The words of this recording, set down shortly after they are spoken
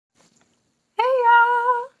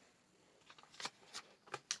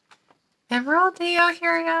Emerald Deo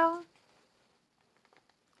here, yo.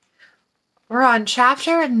 We're on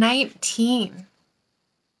chapter 19.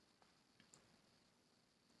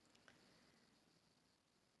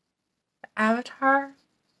 Avatar,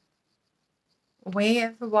 Way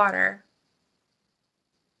of the Water.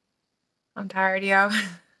 I'm tired, yo.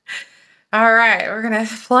 All right, we're gonna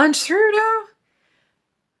plunge through now.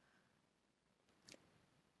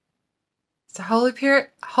 It's the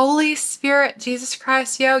Holy Spirit, Jesus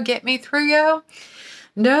Christ, yo, get me through, yo.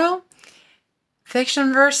 No.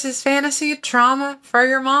 Fiction versus fantasy, trauma for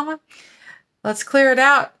your mama. Let's clear it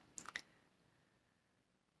out.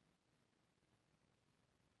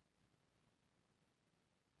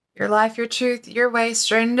 Your life, your truth, your way,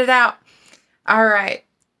 straighten it out. All right.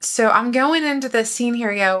 So I'm going into this scene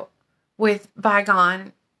here, yo, with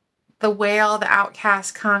Bygone. The whale, the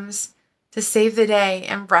outcast, comes to save the day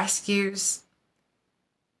and rescues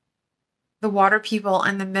the water people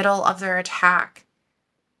in the middle of their attack.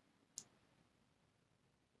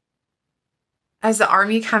 As the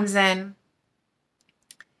army comes in,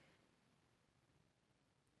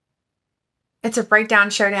 it's a breakdown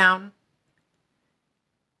showdown.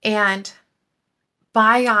 And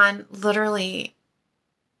Bygone literally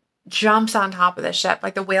jumps on top of the ship.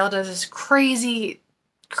 Like the whale does this crazy,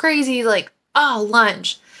 like,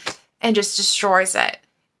 lunge and just destroys it.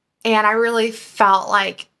 And I really felt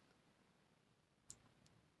like,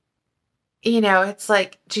 it's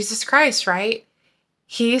like Jesus Christ, right?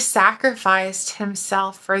 He sacrificed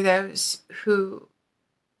himself for those who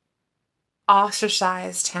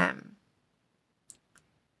ostracized him.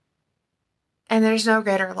 And there's no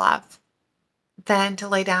greater love than to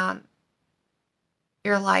lay down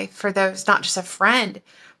your life for those, not just a friend,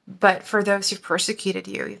 but for those who persecuted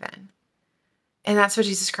you even. And that's what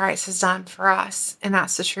Jesus Christ has done for us. And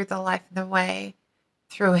that's the truth, the life, and the way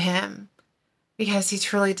through him. Because he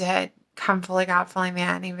truly did come fully God, fully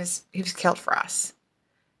man. He was killed for us.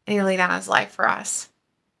 And he laid down his life for us.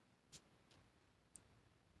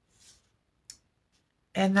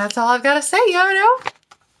 And that's all I've got to say, Yodo.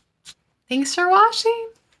 Thanks for watching.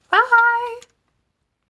 Bye.